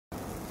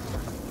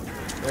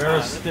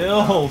They're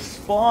still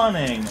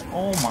spawning.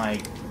 Oh my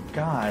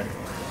god.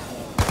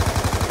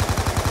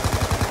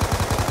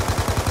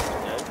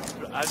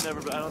 Yeah, I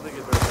don't think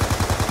it's ever been.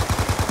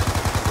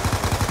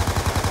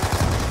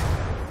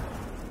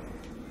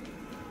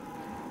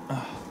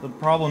 The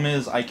problem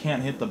is I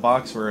can't hit the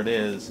box where it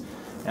is,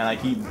 and I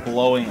keep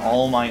blowing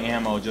all my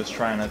ammo just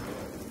trying to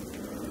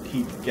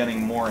keep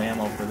getting more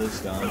ammo for this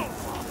gun.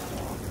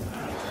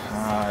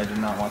 I did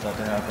not want that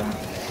to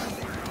happen.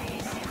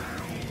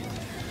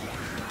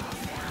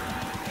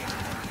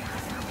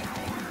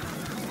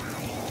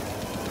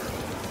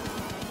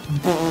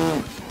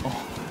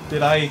 Oh,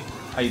 did I?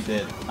 I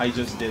did. I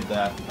just did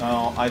that.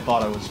 Oh, I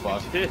thought I was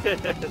fucked.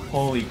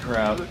 Holy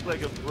crap. You look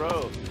like a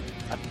pro.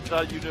 I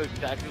thought you knew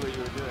exactly what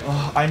you were doing.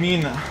 I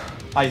mean,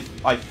 I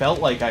felt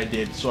like I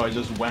did, so I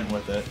just went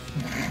with it.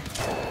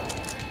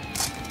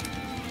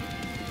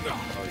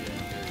 Oh yeah.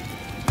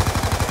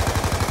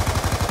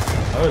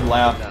 I would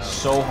laugh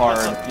so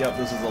hard. Yep,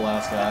 this is the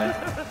last guy.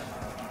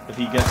 If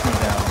he gets me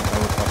down, I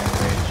would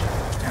fucking rage.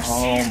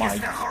 Oh my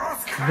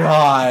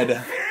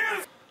god.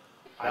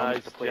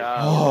 Nice job.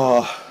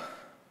 Oh,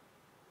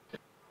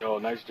 Yo,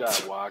 nice job,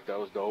 Wok. That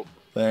was dope.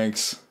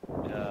 thanks.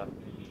 Yeah.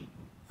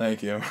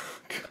 Thank you.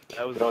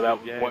 That was Yo, a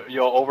that good game.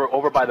 yo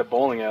over by the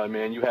bowling alley,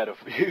 man. You had a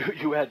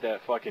you had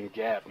that fucking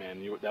gap, man.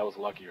 That was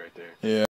lucky right there. Yeah.